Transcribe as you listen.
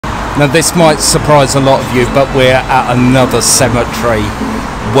Now this might surprise a lot of you, but we're at another cemetery.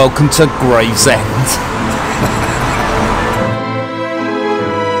 Welcome to Gravesend.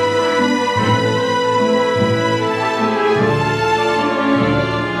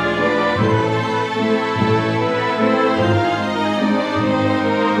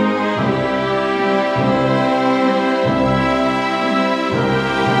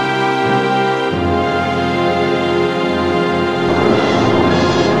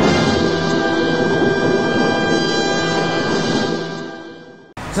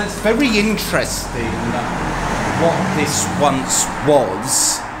 So it's very interesting what this once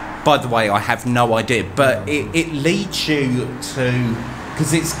was. By the way, I have no idea, but it leads you to,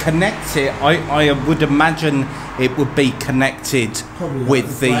 because it's connected, I would imagine it would be connected probably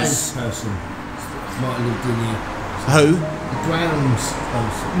with the these... person might have lived in here. Who? The grounds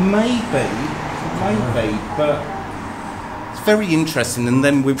person. Maybe, but it's very interesting. And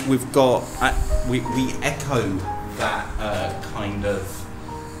then we've got, we echo that kind of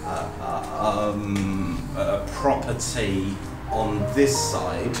property on this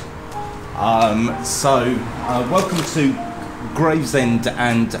side. Welcome to Gravesend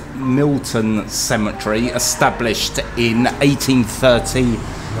and Milton Cemetery, established in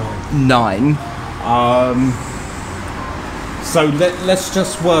 1839. So let's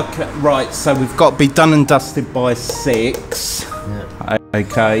just work right. So we've got to be done and dusted by 6. Yeah.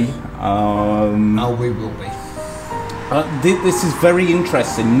 Okay. Oh, we will be. This is very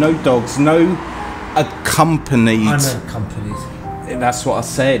interesting. No dogs, no accompanied. I know companies. That's what I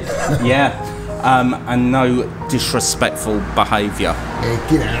said. Yeah. And no disrespectful behaviour. Yeah,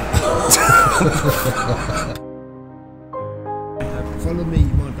 get out. Follow me,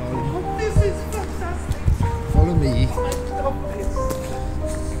 my darling. Oh, this is fantastic. Follow me. I love this.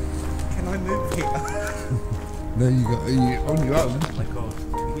 Can I move here? No, you on your own. Oh my god.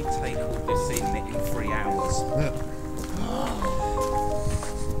 Can we take all this in 3 hours? Yeah.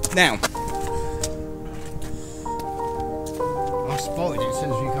 Now, I spotted it as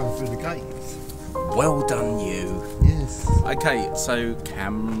soon as we come through the gates. well done, you. Yes. Okay, so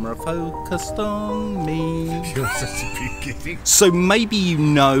camera focused on me. You're such a big giddy. So maybe you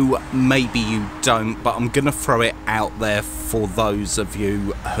know, maybe you don't, but I'm going to throw it out there for those of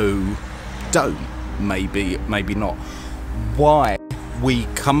you who don't. Maybe not. Why we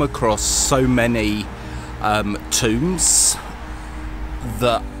come across so many tombs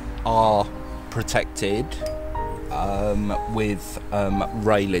that are protected with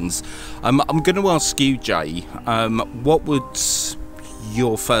railings. I'm going to ask you, Jay, what would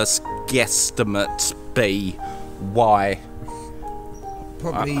your first guesstimate be? Why?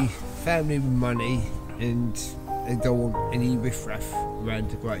 Probably family with money, and they don't want any riffraff around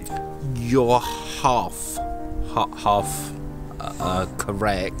the grave. You're half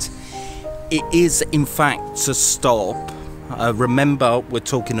correct. It is, in fact, to stop. Remember, we're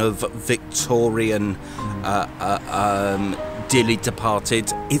talking of Victorian dearly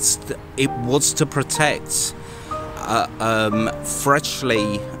departed. It was to protect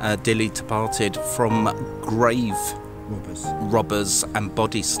freshly dearly departed from grave robbers and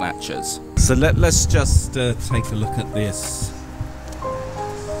body snatchers. So let's just take a look at this.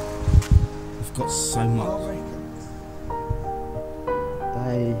 We've got so much.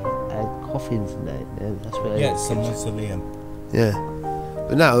 They had coffins in there. That's where Yeah, it's a mausoleum. Yeah.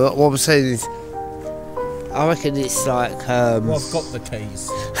 But no, what I'm saying is, I reckon it's like. Well, I've got the keys.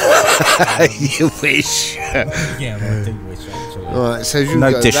 You wish. Yeah, I do wish actually. Alright, so you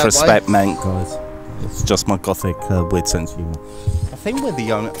No go disrespect, that way. man, guys. It's just my gothic weird sense of humour. I think we're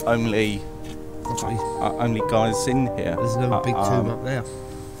the only guys in here. There's another big tomb up there.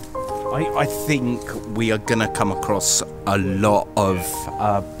 I think we are gonna come across a lot of,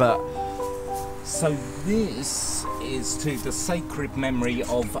 but so this is to the sacred memory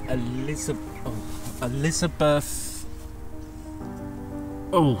of Elizabeth.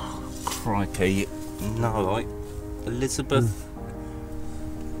 Oh, crikey! No, Elizabeth.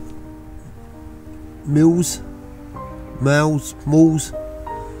 Mills.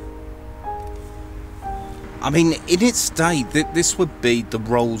 I mean, in its day, this would be the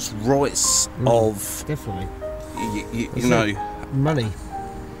Rolls Royce of Definitely. you know, Money.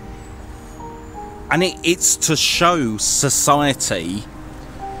 and it's to show society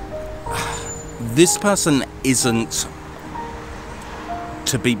this person isn't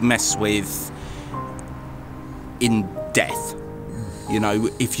to be messed with in death. You know,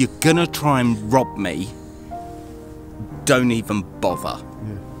 if you're gonna try and rob me, don't even bother.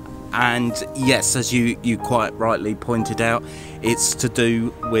 Yeah. And yes, as you quite rightly pointed out, it's to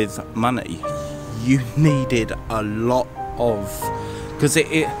do with money. You needed a lot of, because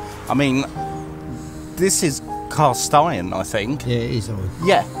I mean, this is cast iron, I think. Yeah, it is iron.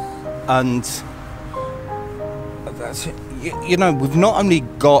 Yeah, and that's it. You know, we've not only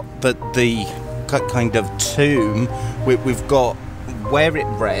got the kind of tomb, we've got where it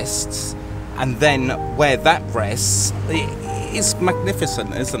rests, and then where that rests. It's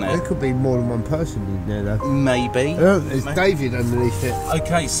magnificent, isn't There it? could be more than one person in there, though. Maybe. Oh, there's David underneath it.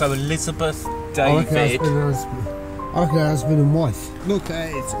 Okay, so Elizabeth, I reckon David. husband and wife. Look at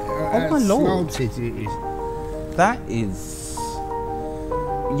it. Oh my lord. Slanted it is. That is.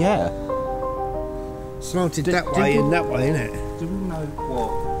 Yeah. Slanted Did- that did way you- and that way, isn't it? Do we know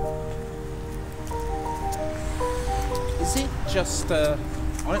what? Is it just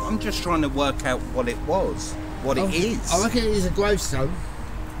I'm just trying to work out what it was. What it is. I reckon it is a gravestone.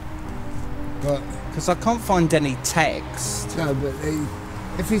 But Because I can't find any text. no, but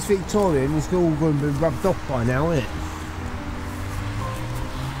if it's Victorian, it's all going to be rubbed off by now, isn't it?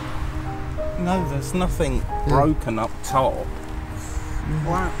 No, there's nothing broken up top.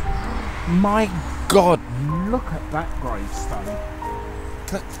 Wow. My God, look at that gravestone.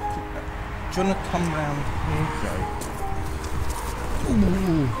 Do you want to come round here, Joe?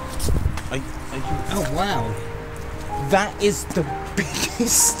 Ooh. Are you, Oh wow! that is the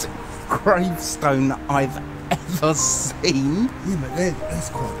biggest gravestone I've ever seen. Yeah, but that's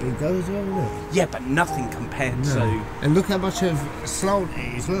quite big though as well, isn't it? Yeah, but nothing compared to... And look how much of slant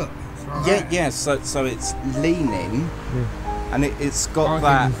it is. Look. It's like Yeah, that. yeah. So it's leaning, and it's got I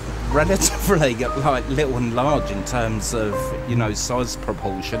that can- relatively like little and large in terms of size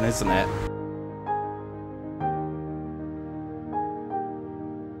proportion, isn't it?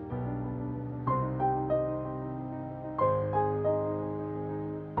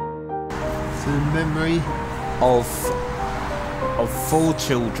 To the memory. Of 4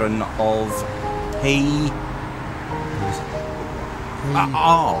 children of P.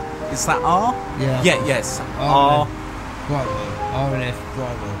 R. Is that R? Yeah. Yeah. Yes. R. R. RNF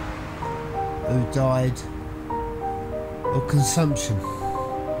Bravo, who died of consumption.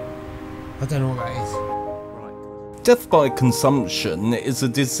 I don't know what that is. Death by consumption is a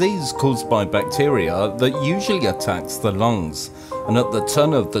disease caused by bacteria that usually attacks the lungs, and at the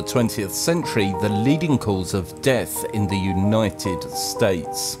turn of the 20th century, the leading cause of death in the United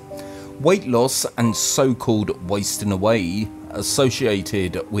States. Weight loss and so-called wasting away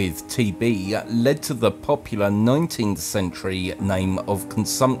associated with TB led to the popular 19th century name of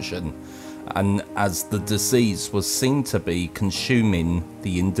consumption, and as the disease was seen to be consuming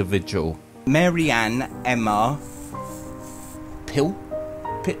the individual. Mary Ann, Emma,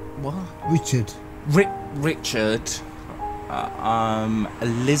 what? Richard. Richard,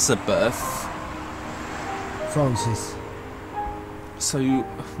 Elizabeth. Francis. So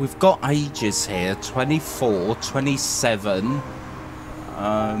we've got ages here: 24, 27,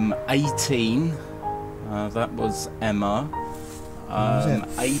 18. That was Emma. Was it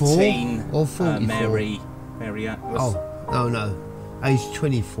 18. 4 or 44? Mary Ann. Oh no, age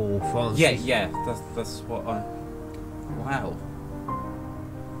 24. Francis. Yeah. That's what I. Wow.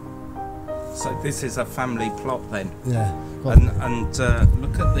 So this is a family plot then. Yeah. And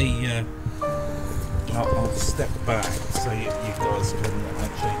look at the. I'll step back so you guys can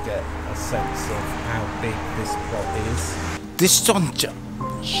actually get a sense of how big this plot is. This John.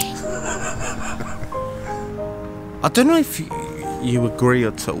 I don't know if you agree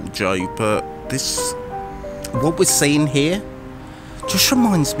at all, Joe, but what we're seeing here, just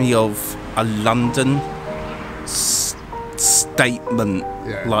reminds me of a London statement,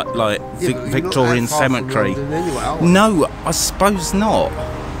 Yeah. like Yeah, but you're not Victorian that far from cemetery. London anyway, are we? No, I suppose not.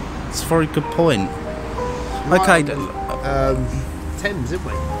 It's a very good point. Okay. Thames, isn't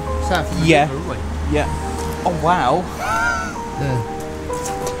we? South of the Yeah. river, aren't we? Yeah. Oh wow. Yeah.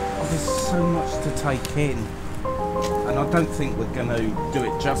 Oh, there's so much to take in, and I don't think we're going to do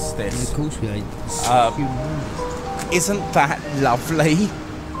it justice. Of course we ain't. It's Um, human wonders. Isn't that lovely?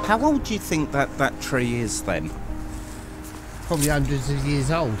 How old do you think that tree is then? Probably hundreds of years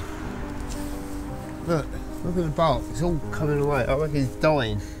old. Look at the bark. It's all coming away. I reckon it's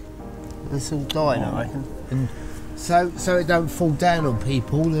dying. It's all dying, I reckon. And so it don't fall down on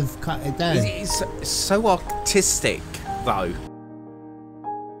people. They've cut it down. It's so artistic, though.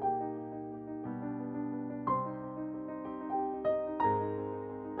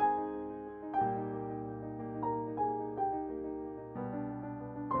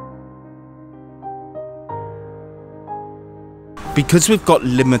 Because we've got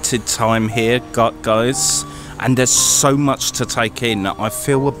limited time here, guys, and there's so much to take in, I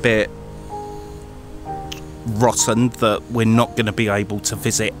feel a bit rotten that we're not going to be able to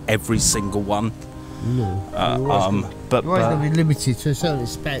visit every single one. No. but You're always going to be limited to a certain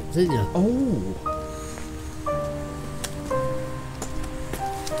spec, isn't you? oh,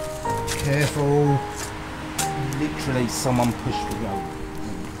 Careful. literally someone pushed me over.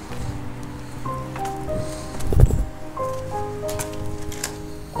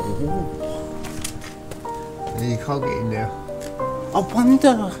 Oh, And you can't get in there. I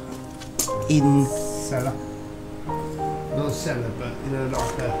wonder in Cellar. Not a cellar, but you know,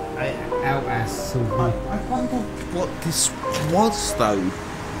 like a outhouse sort of. I wonder what this was though.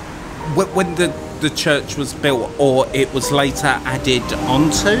 When the church was built, or it was later added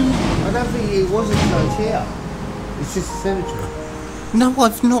onto? I don't think it was a church here. It's just a cemetery. No,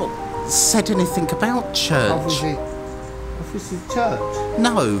 I've not said anything about church. Obviously, it's a church.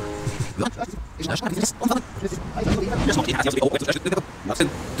 No.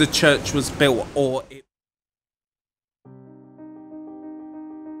 The church was built, or it.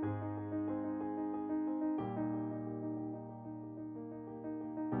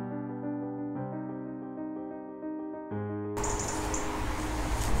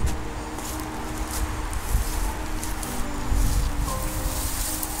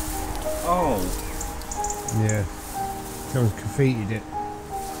 Oh. Yeah. Someone's graffitied it.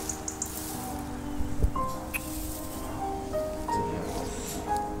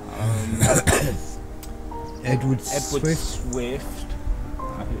 Edward Swift,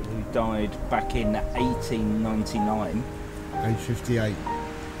 who died back in 1899. age 58.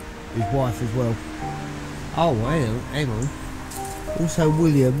 His wife as well. Oh, hang on. Also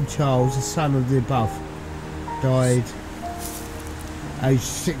William Charles, the son of the above, died age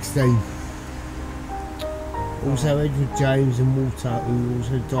 16. Also Edward James and Walter, who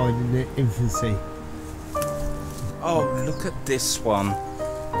also died in their infancy. Oh, look at this one.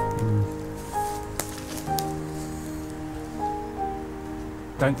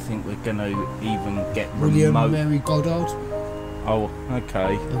 Don't think we're gonna even get William remote. Mary Goddard. Oh,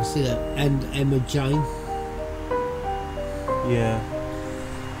 okay. I can see that. And Emma Jane. Yeah.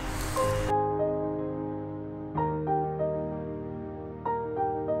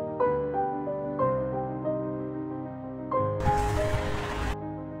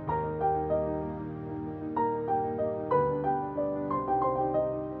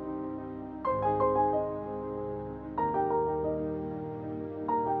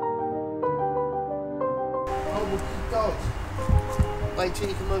 Oh, God. Wait till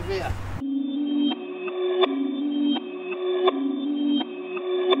you come over here.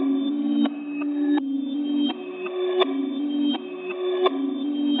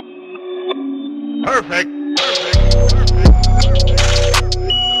 Perfect.